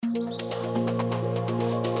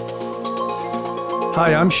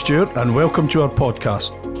Hi, I'm Stewart, and welcome to our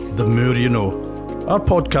podcast, The More You Know. Our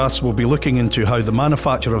podcast will be looking into how the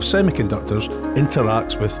manufacture of semiconductors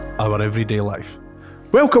interacts with our everyday life.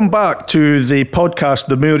 Welcome back to the podcast,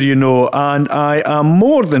 The More You Know, and I am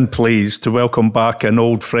more than pleased to welcome back an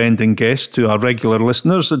old friend and guest to our regular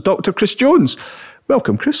listeners, Dr. Chris Jones.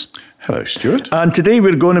 Welcome, Chris. Hello, Stewart. And today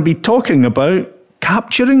we're going to be talking about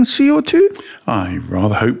capturing CO2. I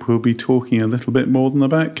rather hope we'll be talking a little bit more than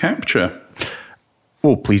about capture.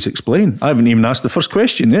 Oh, please explain. I haven't even asked the first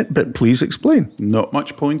question yet, but please explain. Not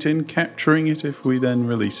much point in capturing it if we then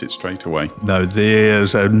release it straight away. Now,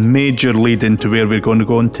 there's a major lead into where we're going to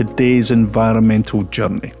go on today's environmental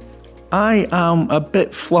journey. I am a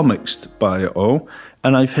bit flummoxed by it all,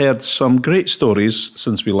 and I've heard some great stories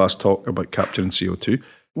since we last talked about capturing CO2.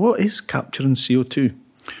 What is capturing CO2?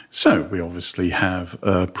 So, we obviously have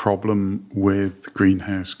a problem with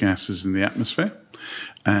greenhouse gases in the atmosphere.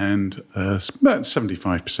 And about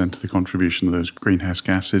 75% of the contribution of those greenhouse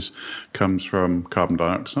gases comes from carbon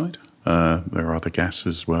dioxide. There are other gases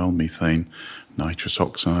as well, methane, nitrous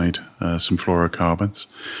oxide, some fluorocarbons.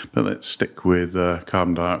 But let's stick with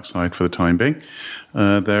carbon dioxide for the time being.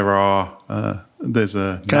 There's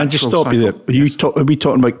a Can I just stop cycle. you there? Yes. Are we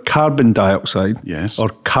talking about carbon dioxide? Yes. Or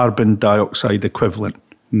carbon dioxide equivalent?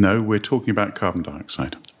 No, we're talking about carbon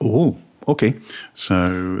dioxide. Oh, okay.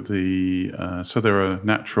 So there are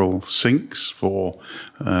natural sinks for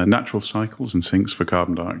natural cycles and sinks for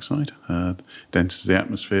carbon dioxide. It enters the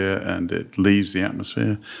atmosphere and it leaves the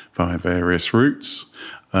atmosphere via various routes.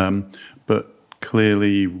 But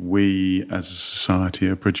clearly, we as a society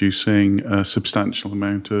are producing a substantial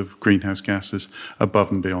amount of greenhouse gases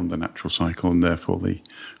above and beyond the natural cycle, and therefore the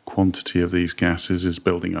quantity of these gases is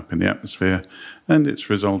building up in the atmosphere, and it's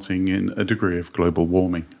resulting in a degree of global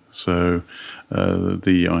warming. So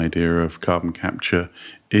the idea of carbon capture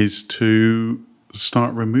is to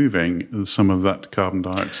start removing some of that carbon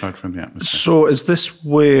dioxide from the atmosphere. So is this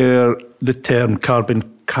where the term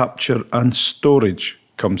carbon capture and storage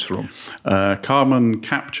comes from? Carbon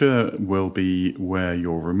capture will be where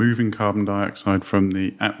you're removing carbon dioxide from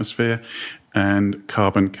the atmosphere, and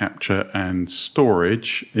carbon capture and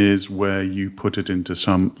storage is where you put it into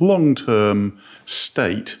some long-term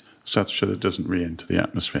state such that it doesn't re-enter the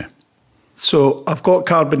atmosphere. So I've got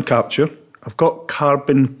carbon capture, I've got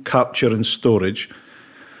carbon capture and storage.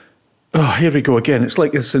 Oh, here we go again. It's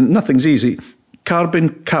like nothing's easy.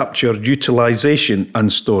 Carbon capture, utilisation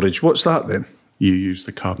and storage. What's that then? You use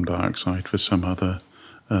the carbon dioxide for some other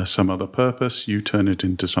purpose. You turn it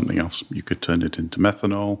into something else. You could turn it into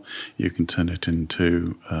methanol. You can turn it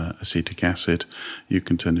into acetic acid. You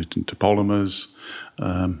can turn it into polymers.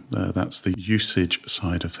 That's the usage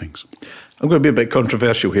side of things. I'm going to be a bit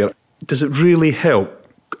controversial here. Does it really help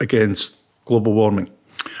against global warming?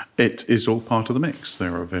 It is all part of the mix.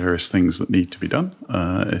 There are various things that need to be done.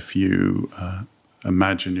 If you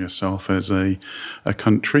imagine yourself as a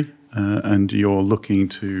country and you're looking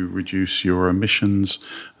to reduce your emissions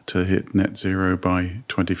to hit net zero by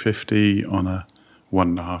 2050 on a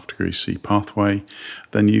 1.5 degrees C pathway,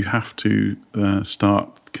 then you have to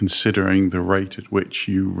start considering the rate at which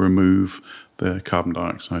you remove the carbon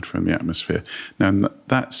dioxide from the atmosphere. Now, in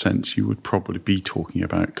that sense, you would probably be talking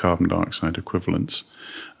about carbon dioxide equivalents,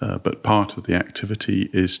 but part of the activity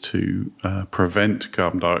is to prevent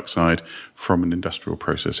carbon dioxide from an industrial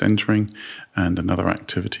process entering, and another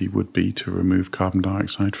activity would be to remove carbon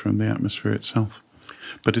dioxide from the atmosphere itself.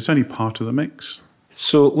 But it's only part of the mix.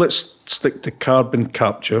 So let's stick to carbon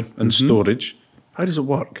capture and storage. How does it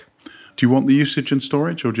work? Do you want the usage and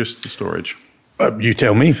storage or just the storage? You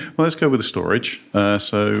tell me. Well, let's go with the storage.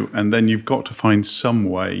 And then you've got to find some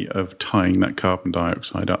way of tying that carbon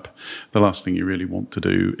dioxide up. The last thing you really want to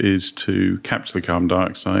do is to capture the carbon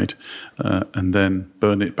dioxide and then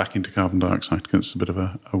burn it back into carbon dioxide, because it's a bit of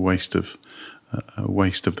a waste of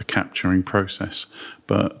the capturing process.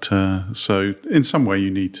 But so in some way you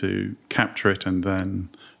need to capture it and then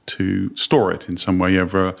to store it in some way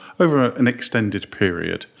over an extended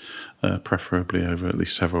period, preferably over at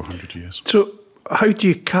least several hundred years. So how do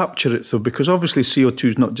you capture it, though? Because obviously CO2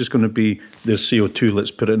 is not just going to be there's CO2, let's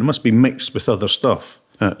put it. It must be mixed with other stuff.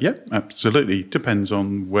 Yeah, absolutely. Depends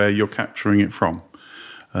on where you're capturing it from.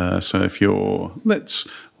 So if you're, let's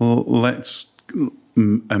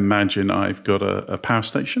imagine I've got a power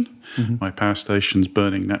station. Mm-hmm. My power station's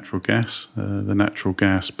burning natural gas. The natural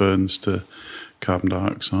gas burns to carbon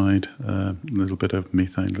dioxide, a little bit of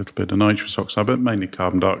methane, a little bit of nitrous oxide, but mainly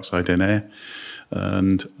carbon dioxide in air.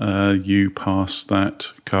 And you pass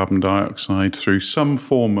that carbon dioxide through some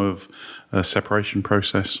form of separation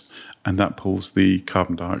process, and that pulls the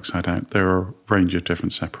carbon dioxide out. There are a range of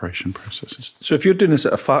different separation processes. So if you're doing this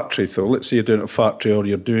at a factory, though, let's say you're doing it at a factory or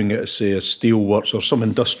you're doing it at, say, a steelworks or some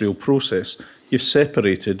industrial process, you've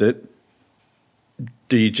separated it.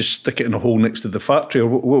 Do you just stick it in a hole next to the factory, or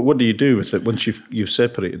what do you do with it once you've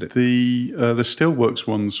separated it? The steelworks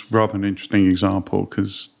one's rather an interesting example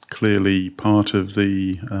because clearly part of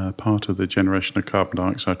the generation of carbon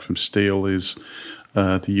dioxide from steel is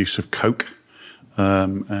the use of coke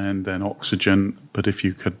and then oxygen. But if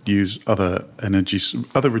you could use other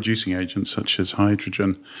reducing agents such as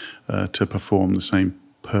hydrogen to perform the same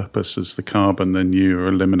purpose as the carbon, then you're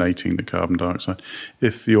eliminating the carbon dioxide.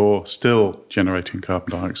 If you're still generating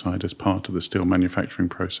carbon dioxide as part of the steel manufacturing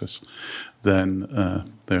process, then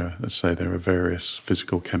there are various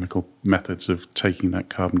physical chemical methods of taking that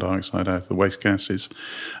carbon dioxide out of the waste gases,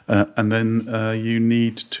 and then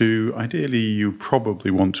ideally you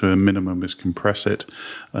probably want to, a minimum is compress it.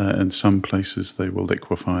 In some places they will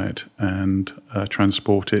liquefy it and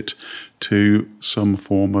transport it to some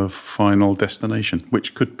form of final destination,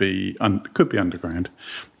 which could be underground,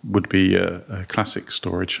 would be a classic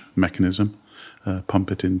storage mechanism.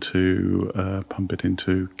 Pump it into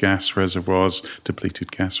gas reservoirs,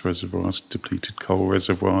 depleted gas reservoirs, depleted coal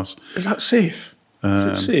reservoirs. Is that safe? Is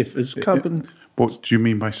it safe? Is carbon? What do you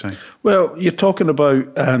mean by safe? Well, you're talking about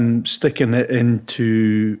sticking it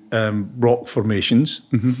into rock formations.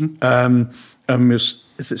 Mm-hmm.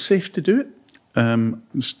 Is it safe to do it?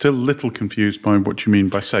 Still a little confused by what you mean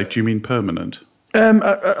by safe. Do you mean permanent?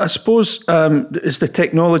 I suppose is the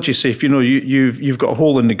technology safe? You know, you've got a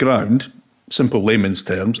hole in the ground. Simple layman's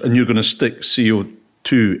terms, and you're going to stick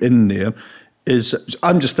CO2 in there.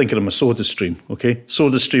 I'm just thinking of my soda stream, okay?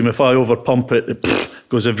 Soda stream, if I overpump it, it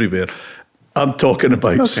goes everywhere. I'm talking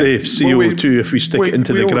about safe CO2 if we stick it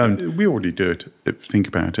into the ground. We already do it. If you think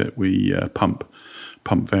about it, we pump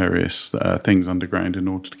various things underground in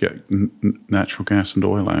order to get natural gas and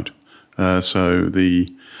oil out. So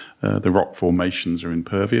the rock formations are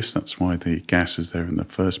impervious. That's why the gas is there in the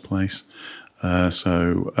first place.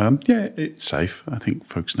 It's safe. I think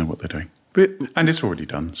folks know what they're doing. And it's already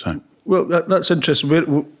done, so. Well, that's interesting.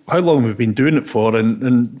 How long have we been doing it for,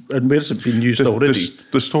 and where's it been used already?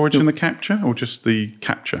 The storage and the capture, or just the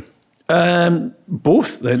capture?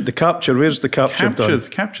 Both. The capture, where's the capture done? The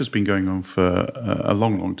capture's been going on for a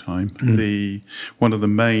long, long time. One of the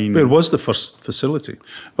main... Where was the first facility?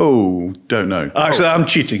 Oh, don't know. Actually, I'm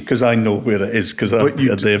cheating, because I know where it is, because I've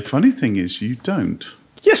been there. The funny thing is, you don't.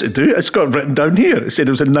 Yes, I do. It's got written down here. It said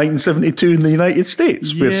it was in 1972 in the United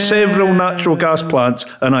States, where several natural gas plants,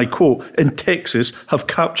 and I quote, in Texas, have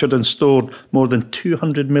captured and stored more than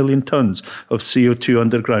 200 million tonnes of CO2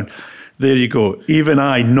 underground. There you go. Even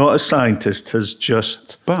I, not a scientist, has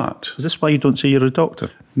just... But... Is this why you don't say you're a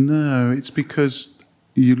doctor? No, it's because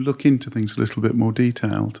you look into things a little bit more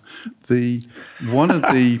detailed. One of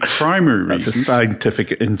the primary reasons... That's a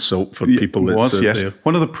scientific insult for people. Yes. There.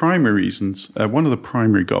 One of the primary usages, one of the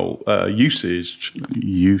primary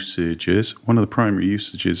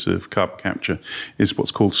usages of carbon capture is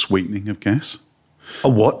what's called sweetening of gas. A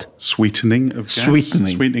what? Sweetening of gas.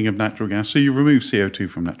 Sweetening of natural gas. So you remove CO2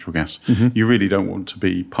 from natural gas. Mm-hmm. You really don't want to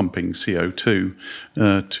be pumping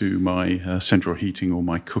CO2 to my central heating or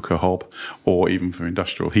my cooker hob, or even for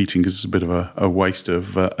industrial heating, because it's a bit of a waste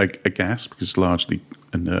of a gas, because it's largely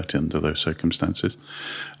inert under those circumstances.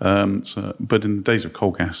 But in the days of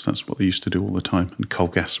coal gas, that's what they used to do all the time. And coal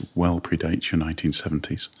gas well predates your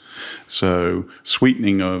 1970s. So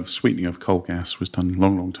sweetening of coal gas was done a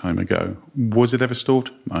long, long time ago. Was it ever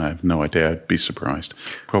stored? I have no idea. I'd be surprised.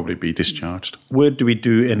 Probably be discharged. Where do we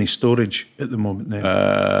do any storage at the moment now?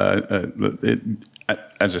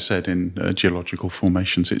 As I said, in geological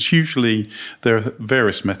formations, it's usually, there are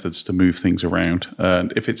various methods to move things around.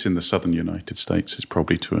 And if it's in the southern United States, it's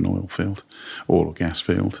probably to an oil or gas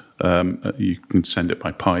field. You can send it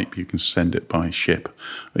by pipe, you can send it by ship,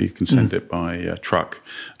 or you can send it by truck.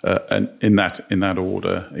 And in that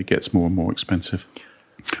order, it gets more and more expensive.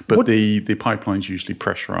 But the pipeline's usually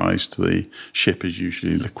pressurized, the ship is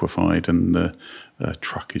usually liquefied, and the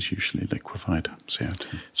truck is usually liquefied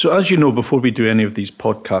CO2. So as you know, before we do any of these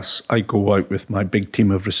podcasts, I go out with my big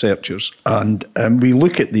team of researchers, and we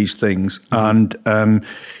look at these things, and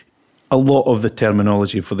a lot of the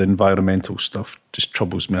terminology for the environmental stuff just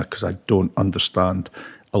troubles me because I don't understand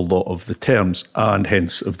a lot of the terms, and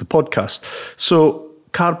hence of the podcast. So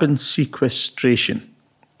carbon sequestration.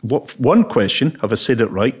 One question, have I said it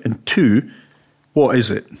right? And two, What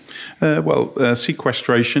is it?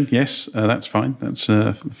 Sequestration, yes, that's fine. That's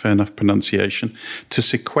a fair enough pronunciation. To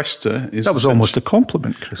sequester is... That was almost a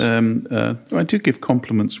compliment, Chris. I do give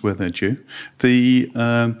compliments where they're due. The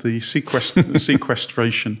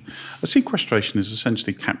sequestration... sequestration is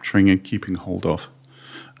essentially capturing and keeping hold of.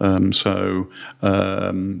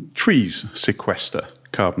 Trees sequester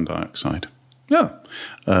carbon dioxide. Yeah.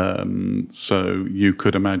 So you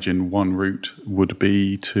could imagine one route would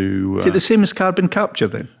be to... Is it the same as carbon capture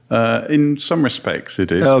then? In some respects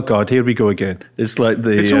it is. Oh God, here we go again. It's like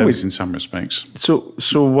It's always in some respects.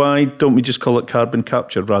 So why don't we just call it carbon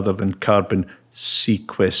capture rather than carbon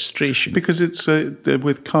sequestration? Because it's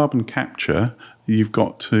with carbon capture, you've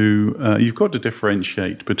got to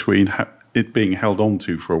differentiate between it being held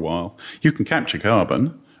onto for a while. You can capture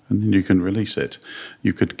carbon, and then you can release it.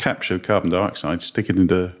 You could capture carbon dioxide, stick it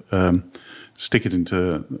into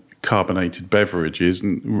carbonated beverages,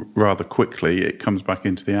 and rather quickly it comes back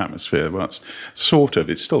into the atmosphere. Well, it's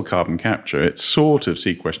still carbon capture. It's sort of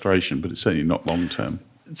sequestration, but it's certainly not long term.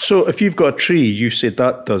 So if you've got a tree, you said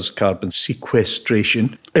that does carbon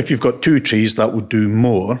sequestration. If you've got 2 trees, that would do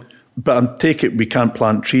more. But I take it we can't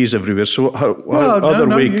plant trees everywhere. So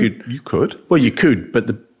you could. Well, you could,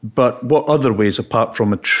 but what other ways apart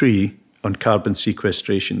from a tree on carbon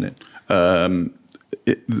sequestration then?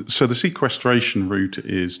 So the sequestration route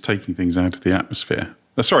is taking things out of the atmosphere.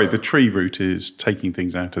 The tree route is taking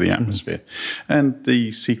things out of the atmosphere. And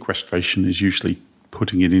the sequestration is usually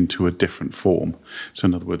putting it into a different form. So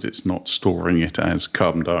in other words, it's not storing it as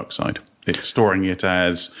carbon dioxide. It's storing it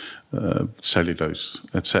as cellulose,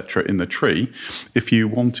 etc. in the tree. If you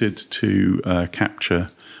wanted to capture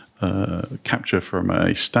from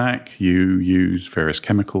a stack, you use various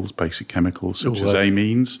chemicals, basic chemicals such as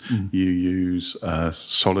amines. You use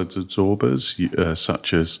solids absorbers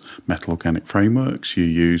such as metal organic frameworks. You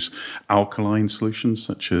use alkaline solutions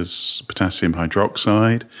such as potassium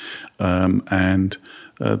hydroxide, and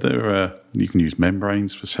you can use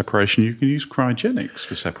membranes for separation. You can use cryogenics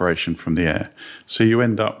for separation from the air. So you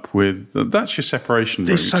end up with that's your separation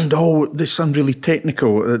route. They sound really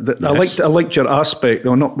technical. Yes. I liked your aspect.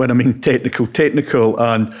 No, not when I mean technical,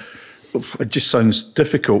 and it just sounds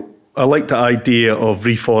difficult. I like the idea of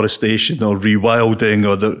reforestation or rewilding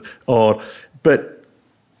but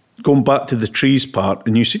going back to the trees part,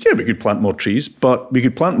 and you said, we could plant more trees, but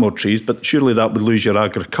surely that would lose your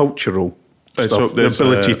agricultural stuff, the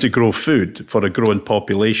ability to grow food for a growing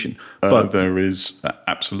population. But there is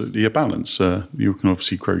absolutely a balance. You can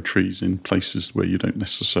obviously grow trees in places where you don't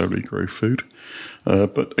necessarily grow food,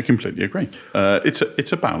 but I completely agree.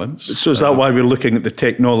 It's a balance. So is that why we're looking at the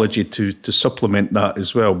technology to supplement that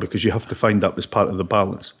as well? Because you have to find that as part of the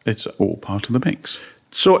balance. It's all part of the mix.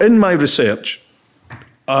 So in my research,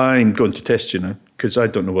 I'm going to test you now, because I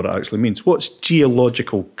don't know what it actually means. What's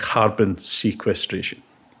geological carbon sequestration?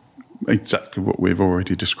 Exactly what we've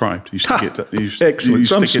already described. You stick it. Excellent.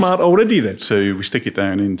 So I'm smart already then. So we stick it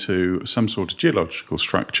down into some sort of geological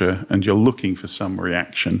structure, and you're looking for some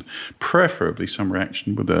reaction, preferably some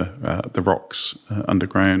reaction with the rocks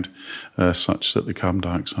underground, such that the carbon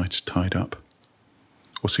dioxide's tied up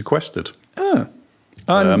or sequestered.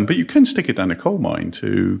 But you can stick it down a coal mine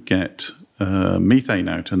to get methane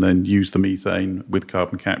out, and then use the methane with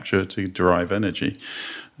carbon capture to derive energy.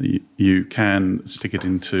 You can stick it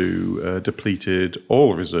into depleted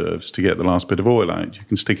oil reserves to get the last bit of oil out. You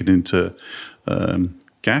can stick it into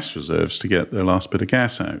gas reserves to get the last bit of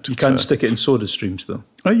gas out. You can't stick it in soda streams, though.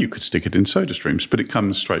 Oh, you could stick it in soda streams, but it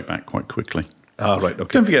comes straight back quite quickly. Right,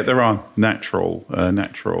 okay. Don't forget there are natural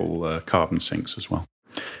carbon sinks as well.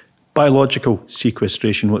 Biological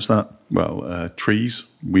sequestration, what's that? Well, trees.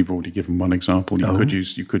 We've already given one example. You could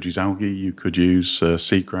use algae. You could use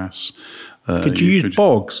seagrass. Could you use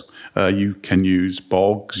bogs? You can use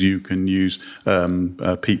bogs. You can use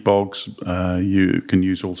peat bogs. You can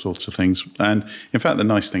use all sorts of things. And in fact, the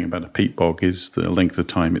nice thing about a peat bog is the length of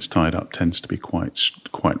time it's tied up tends to be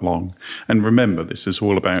quite long. And remember, this is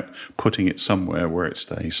all about putting it somewhere where it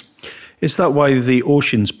stays. Is that why the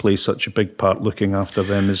oceans play such a big part, looking after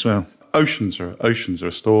them as well? Oceans are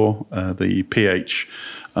a store. The pH,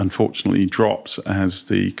 unfortunately, drops as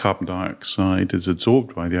the carbon dioxide is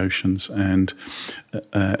absorbed by the oceans, and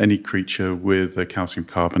any creature with a calcium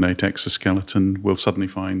carbonate exoskeleton will suddenly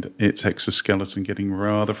find its exoskeleton getting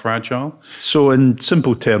rather fragile. So in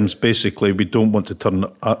simple terms, basically, we don't want to turn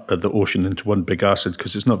the ocean into one big acid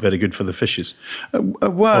because it's not very good for the fishes.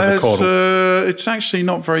 It's actually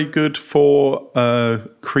not very good for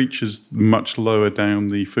creatures much lower down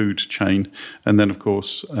the food chain. chain, and then of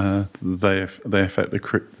course they affect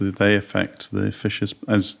the fishes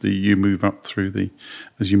as you move up through the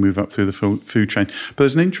food chain. But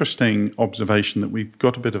there's an interesting observation that we've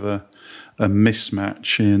got a bit of a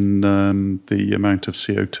mismatch in the amount of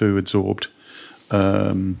CO2 absorbed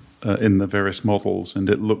in the various models, and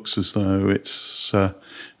it looks as though it's the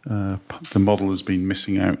model has been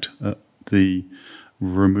missing out the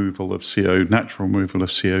natural removal of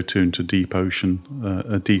CO2 into deep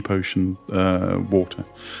ocean water,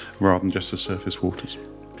 rather than just the surface waters.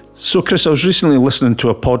 So, Chris, I was recently listening to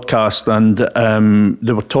a podcast, and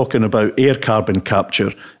they were talking about air carbon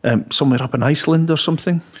capture somewhere up in Iceland or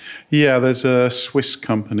something. Yeah, there's a Swiss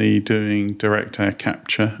company doing direct air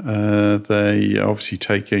capture. They are obviously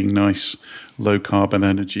taking nice low carbon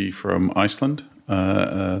energy from Iceland,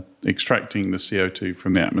 extracting the CO2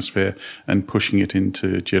 from the atmosphere and pushing it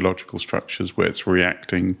into geological structures where it's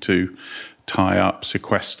reacting to tie up,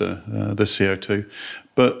 sequester the CO2.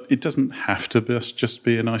 But it doesn't have to just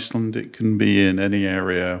be in Iceland. It can be in any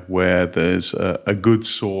area where there's a good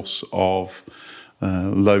source of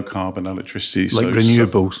low carbon electricity. Like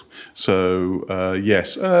renewables.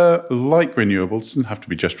 Yes, like renewables. It doesn't have to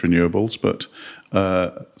be just renewables, but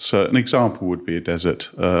so an example would be a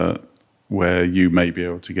desert where you may be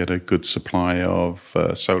able to get a good supply of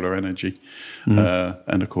solar energy.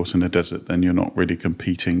 And of course, in a desert, then you're not really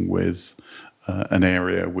competing with an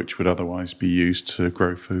area which would otherwise be used to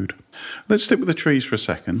grow food. Let's stick with the trees for a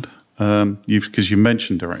second, because you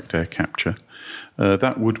mentioned direct air capture.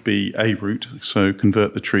 That would be a route, so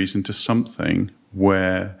convert the trees into something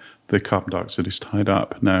where the carbon dioxide is tied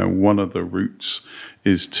up. Now, one of the routes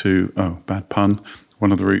is to,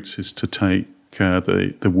 one of the routes is to take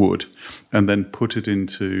the wood and then put it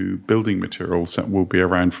into building materials that will be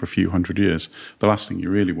around for a few hundred years. The last thing you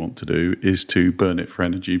really want to do is to burn it for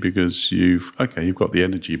energy, because you've got the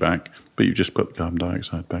energy back, but you've just put the carbon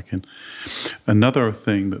dioxide back in. Another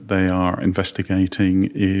thing that they are investigating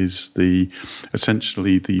is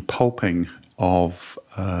essentially the pulping of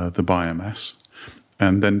the biomass,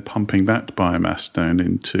 and then pumping that biomass down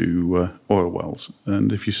into oil wells.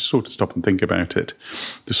 And if you sort of stop and think about it,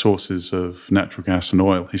 the sources of natural gas and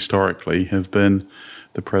oil historically have been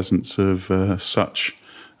the presence of such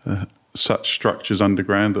structures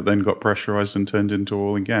underground that then got pressurized and turned into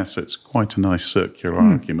oil and gas. So it's quite a nice circular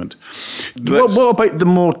argument. What about the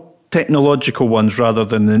more technological ones rather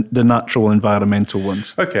than the natural environmental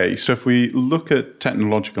ones? Okay, so if we look at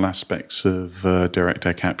technological aspects of direct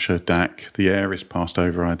air capture, DAC, the air is passed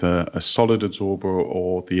over either a solid absorber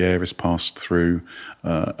or the air is passed through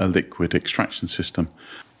a liquid extraction system.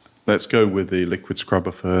 Let's go with the liquid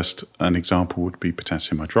scrubber first. An example would be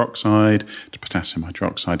potassium hydroxide. The potassium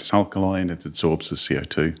hydroxide is alkaline. It absorbs the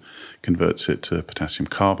CO2, converts it to potassium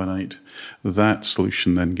carbonate. That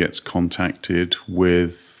solution then gets contacted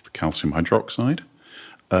with calcium hydroxide,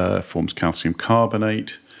 forms calcium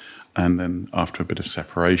carbonate, and then after a bit of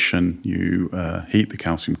separation, you heat the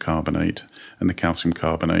calcium carbonate, and the calcium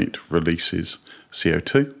carbonate releases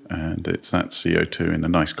CO2, and it's that CO2 in a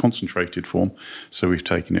nice concentrated form. So we've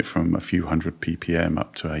taken it from a few hundred ppm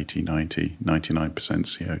up to 80, 90, 99%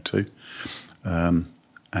 CO2.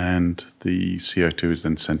 And the CO2 is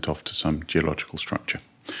then sent off to some geological structure,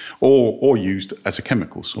 or used as a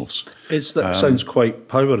chemical source. That sounds quite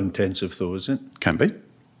power intensive, though, isn't it? Can be.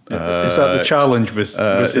 Is that the challenge with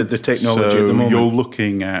the technology at the moment? You're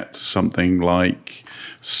looking at something like,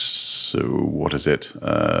 what is it?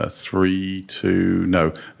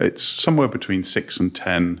 It's somewhere between 6 and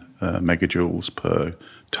 10 megajoules per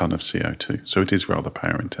ton of CO2. So it is rather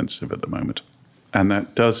power intensive at the moment. And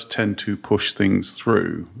that does tend to push things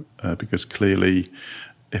through because clearly,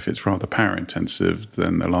 if it's rather power intensive,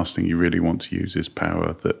 then the last thing you really want to use is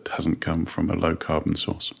power that hasn't come from a low carbon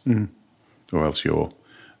source, or else you're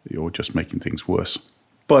just making things worse.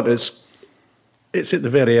 But it's at the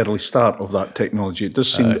very early start of that technology. It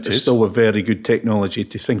does seem that it's still a very good technology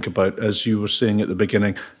to think about, as you were saying at the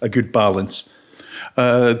beginning, a good balance.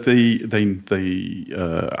 I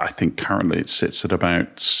think currently it sits at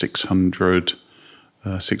about $600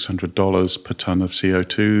 per ton of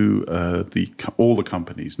CO2. All the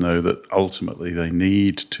companies know that ultimately they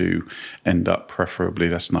need to end up preferably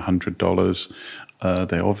less than $100.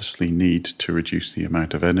 They obviously need to reduce the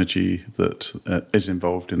amount of energy that is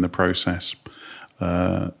involved in the process,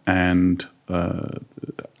 and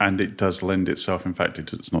it does lend itself. In fact, it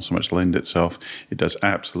does not so much lend itself. It does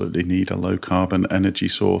absolutely need a low carbon energy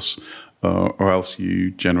source, or else you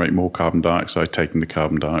generate more carbon dioxide, taking the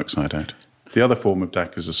carbon dioxide out. The other form of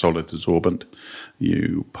DAC is a solid adsorbent.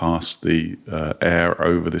 You pass the air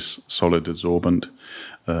over this solid adsorbent,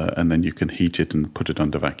 and then you can heat it and put it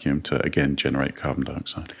under vacuum to, again, generate carbon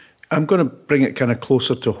dioxide. I'm going to bring it kind of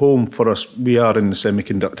closer to home for us. We are in the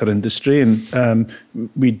semiconductor industry, and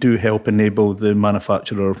we do help enable the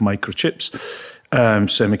manufacturer of microchips,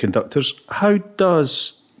 semiconductors. How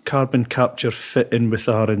does carbon capture fit in with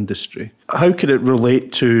our industry? How could it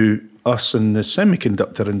relate to us in the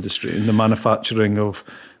semiconductor industry, in the manufacturing of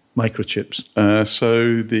microchips?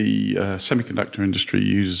 So the semiconductor industry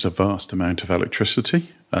uses a vast amount of electricity.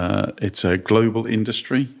 It's a global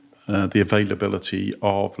industry. The availability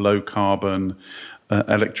of low carbon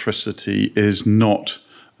electricity is not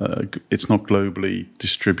it's not globally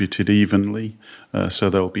distributed evenly. So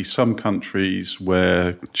there'll be some countries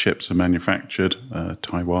where chips are manufactured.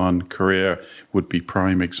 Taiwan, Korea would be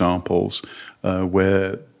prime examples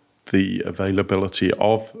where the availability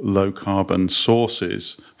of low carbon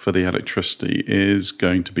sources for the electricity is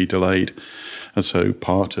going to be delayed. And so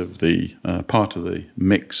part of the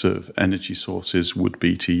mix of energy sources would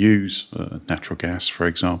be to use natural gas, for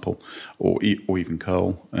example, or even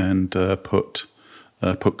coal, and put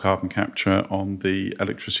carbon capture on the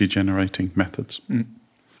electricity generating methods. Mm.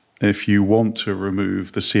 If you want to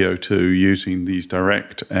remove the CO2 using these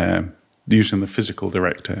using the physical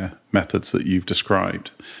direct air methods that you've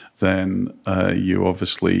described, then you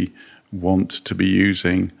obviously want to be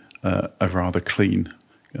using a rather clean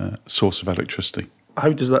source of electricity.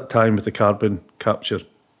 How does that tie in with the carbon capture?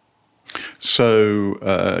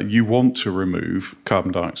 So you want to remove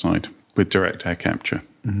carbon dioxide with direct air capture.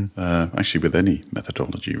 Mm-hmm. Actually, with any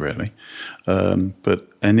methodology, really. But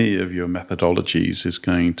any of your methodologies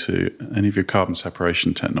any of your carbon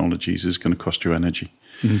separation technologies is going to cost you energy.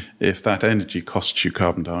 Mm-hmm. If that energy costs you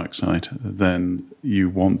carbon dioxide, then you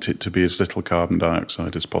want it to be as little carbon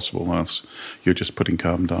dioxide as possible, else you're just putting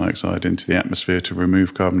carbon dioxide into the atmosphere to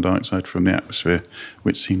remove carbon dioxide from the atmosphere,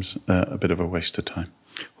 which seems a bit of a waste of time.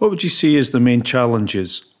 What would you see as the main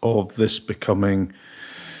challenges of this becoming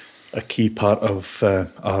a key part of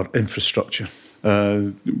our infrastructure?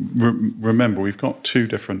 Remember, we've got two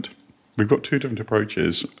different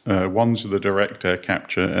approaches. One's the direct air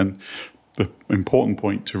capture, and the important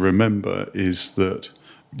point to remember is that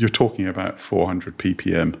you're talking about 400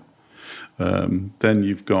 ppm. Then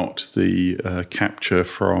you've got the capture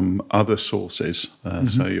from other sources,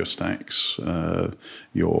 so your stacks,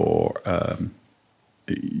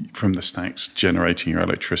 from the stacks generating your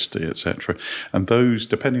electricity, etc. And those,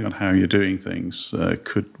 depending on how you're doing things,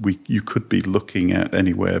 you could be looking at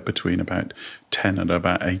anywhere between about 10 and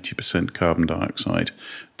about 80% carbon dioxide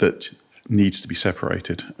that needs to be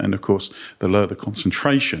separated. And of course, the lower the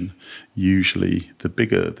concentration, usually the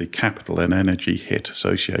bigger the capital and energy hit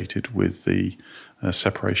associated with the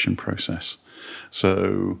separation process.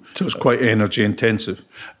 So it's quite energy intensive.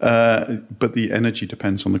 But the energy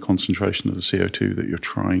depends on the concentration of the CO2 that you're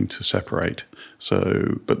trying to separate.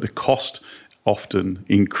 But the cost often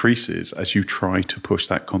increases as you try to push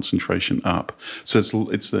that concentration up. So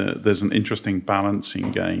there's an interesting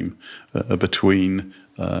balancing game between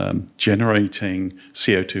generating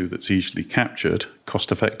CO2 that's easily captured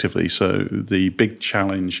cost effectively. So the big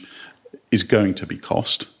challenge is going to be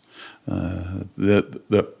cost.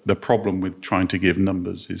 The problem with trying to give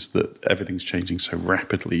numbers is that everything's changing so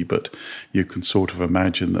rapidly, but you can sort of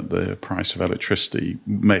imagine that the price of electricity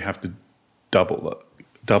may have to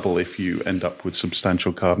double if you end up with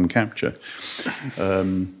substantial carbon capture.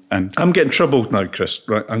 And I'm getting troubled now, Chris.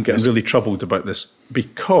 Right, I'm getting really troubled about this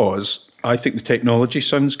because I think the technology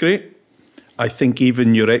sounds great. I think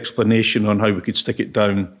even your explanation on how we could stick it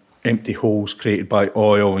down empty holes created by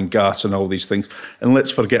oil and gas and all these things. And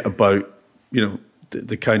let's forget about,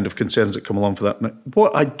 the kind of concerns that come along for that. Now,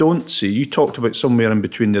 what I don't see, you talked about somewhere in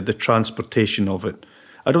between the transportation of it.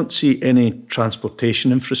 I don't see any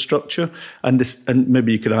transportation infrastructure. And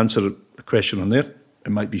maybe you could answer a question on there.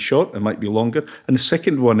 It might be short, it might be longer. And the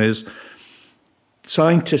second one is,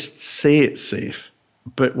 scientists say it's safe,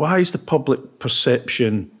 but why is the public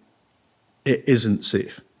perception it isn't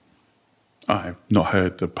safe? I've not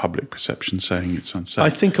heard the public perception saying it's unsafe. I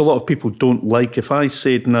think a lot of people don't like, if I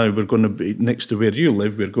said now we're going to be next to where you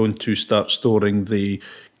live, we're going to start storing the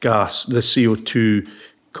gas, the CO2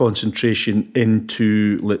 concentration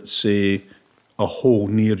into, let's say, a hole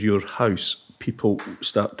near your house, people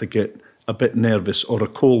start to get a bit nervous. Or a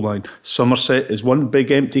coal mine. Somerset is one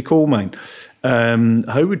big empty coal mine.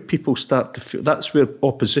 How would people start to feel? That's where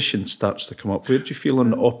opposition starts to come up. Where do you feel on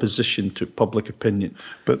the opposition to public opinion?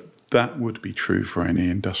 But That would be true for any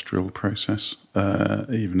industrial process.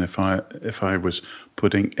 Even if I was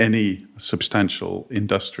putting any substantial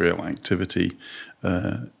industrial activity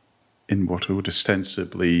in what would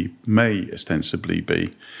may ostensibly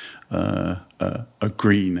be a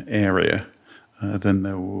green area, then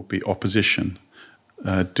there will be opposition.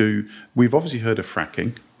 We've obviously heard of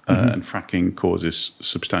fracking, and fracking causes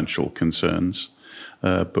substantial concerns,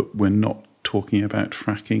 but we're not talking about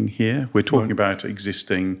fracking here. We're talking about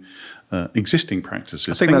existing practices.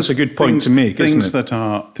 I think that's a good point to make, things isn't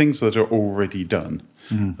it? Things that are already done.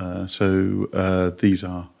 So these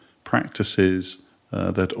are practices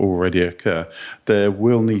that already occur. There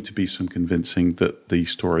will need to be some convincing that the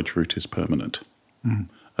storage route is permanent.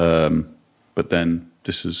 But then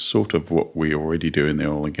this is sort of what we already do in the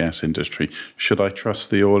oil and gas industry. Should I trust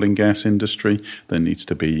the oil and gas industry? There needs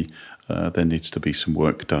to be some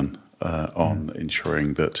work done on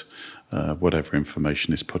ensuring that whatever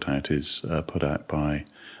information is put out is put out by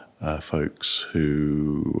folks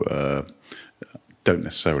who don't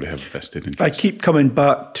necessarily have a vested interest. I keep coming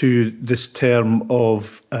back to this term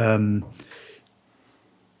of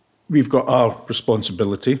we've got our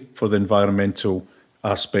responsibility for the environmental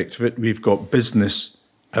aspect of it. We've got business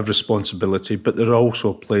have responsibility, but there's also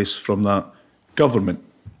a place from that government.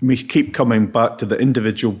 We keep coming back to the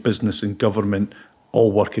individual business and government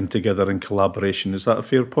all working together in collaboration. Is that a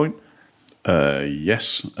fair point?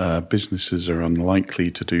 Yes. Businesses are unlikely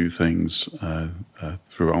to do things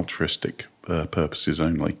through altruistic purposes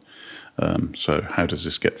only. So how does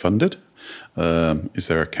this get funded? Is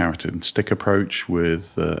there a carrot and stick approach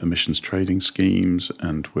with emissions trading schemes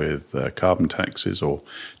and with carbon taxes or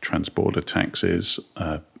transborder taxes?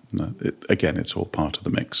 Again, it's all part of the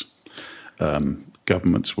mix.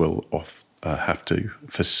 Governments will have to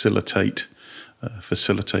facilitate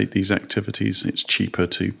these activities. It's cheaper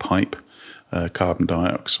to pipe carbon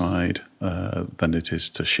dioxide than it is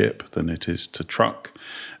to ship, than it is to truck,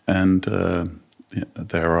 and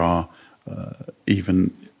there are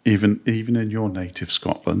even in your native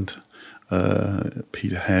Scotland,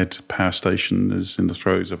 Peterhead Power Station is in the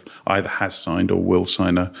throes of either has signed or will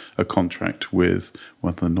sign a contract with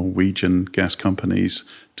one of the Norwegian gas companies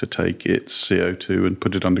to take its CO2 and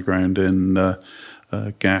put it underground in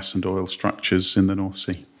gas and oil structures in the North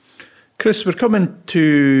Sea. Chris, we're coming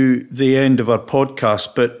to the end of our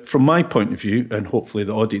podcast, but from my point of view, and hopefully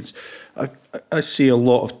the audience, I see a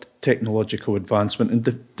lot of technological advancement,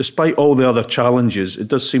 and despite all the other challenges, it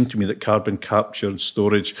does seem to me that carbon capture and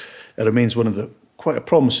storage remains one of the quite a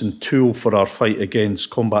promising tool for our fight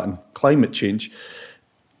against combating climate change.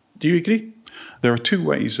 Do you agree? There are two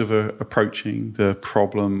ways of approaching the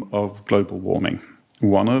problem of global warming,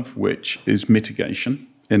 one of which is mitigation.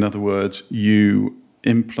 In other words, you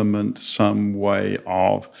implement some way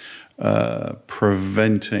of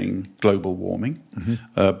preventing global warming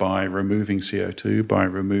by removing CO2, by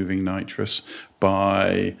removing nitrous,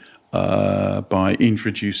 by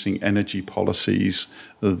introducing energy policies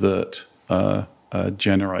that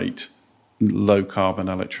generate low carbon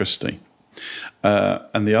electricity.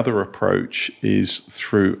 And the other approach is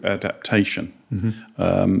through adaptation.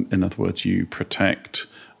 In other words, you protect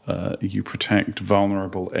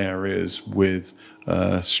vulnerable areas with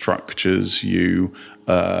structures. You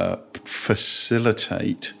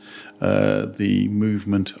facilitate the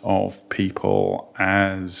movement of people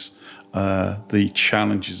as the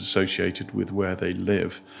challenges associated with where they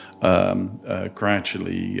live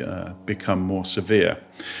gradually become more severe.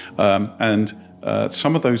 And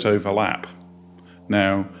some of those overlap.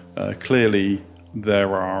 Now, clearly,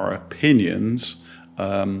 there are opinions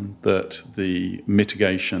that the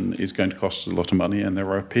mitigation is going to cost us a lot of money, and there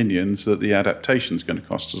are opinions that the adaptation is going to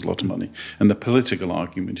cost us a lot of money. And the political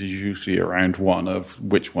argument is usually around one of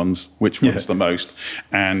which one's the most.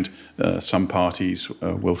 And some parties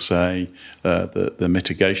will say that the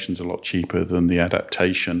mitigation's a lot cheaper than the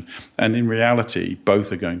adaptation. And in reality,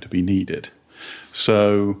 both are going to be needed.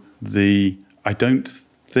 So I don't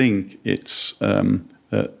think it's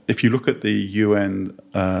if you look at the UN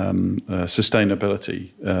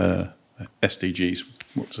sustainability SDGs,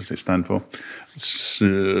 what does it stand for?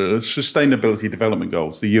 Sustainability Development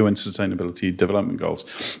Goals, the UN Sustainability Development Goals.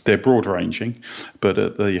 They're broad-ranging, but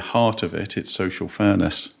at the heart of it, it's social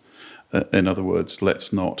fairness. In other words,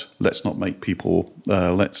 let's not make people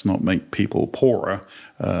poorer,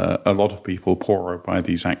 a lot of people poorer by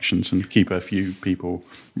these actions, and keep a few people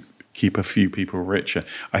richer.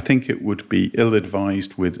 I think it would be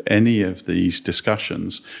ill-advised with any of these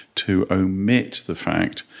discussions to omit the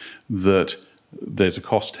fact that there's a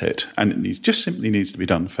cost hit, and it simply needs to be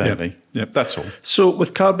done fairly. Yep. That's all. So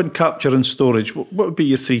with carbon capture and storage, what would be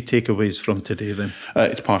your 3 takeaways from today then?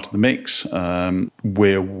 It's part of the mix.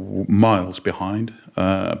 We're miles behind.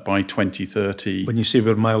 By 2030... When you say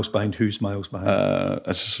we're miles behind, who's miles behind?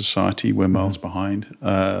 As a society, we're miles behind.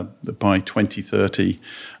 By 2030,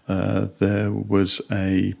 there was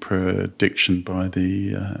a prediction by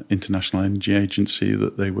the International Energy Agency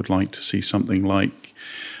that they would like to see something like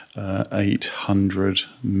 800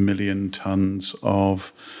 million tonnes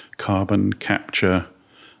of carbon capture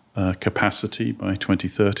capacity by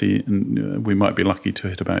 2030, and we might be lucky to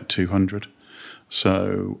hit about 200.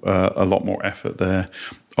 So a lot more effort there.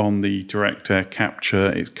 On the direct air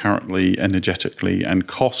capture, it's currently energetically and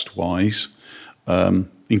cost-wise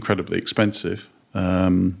incredibly expensive.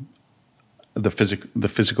 The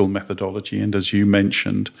physical methodology, and as you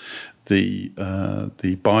mentioned, the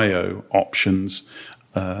bio options,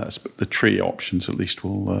 the tree options at least,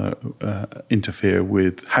 will interfere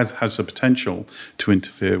with, has the potential to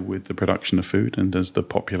interfere with the production of food. And as the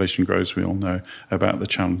population grows, we all know about the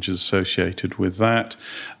challenges associated with that.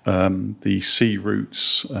 The sea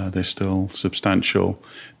routes, there's still substantial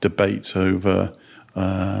debates over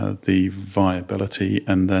the viability.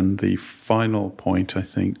 And then the final point, I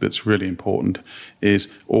think, that's really important is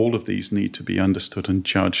all of these need to be understood and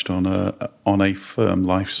judged on a firm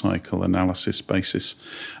life cycle analysis basis,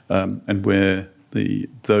 and where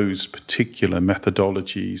those particular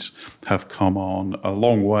methodologies have come on a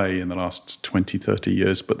long way in the last 20, 30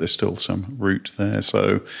 years, but there's still some root there.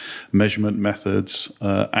 So measurement methods,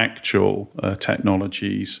 actual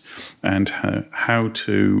technologies, and how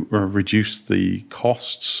to reduce the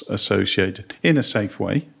costs associated in a safe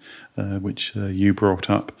way, which you brought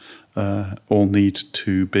up, all need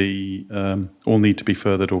to be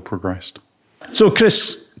furthered or progressed. So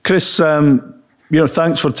Chris,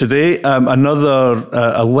 thanks for today. Another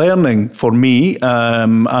a learning for me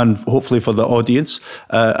and hopefully for the audience.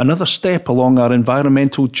 Another step along our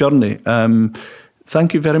environmental journey.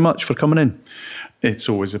 Thank you very much for coming in. It's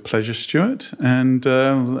always a pleasure, Stewart, and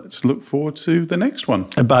let's look forward to the next one.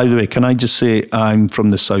 And by the way, can I just say I'm from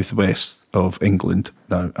the southwest of England.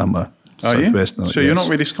 Now I'm a southwest. So you're not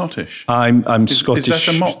really Scottish? I'm Scottish. Is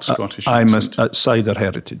that a mock Scottish I'm accent? a cider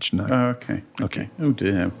heritage now. Oh, okay. Oh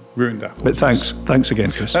dear, ruined apples. But thanks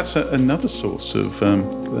again, Chris. That's another source of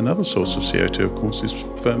CO2, of course, is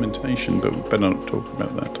fermentation. But we better not talk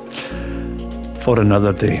about that for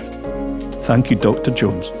another day. Thank you, Dr.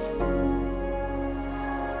 Jones.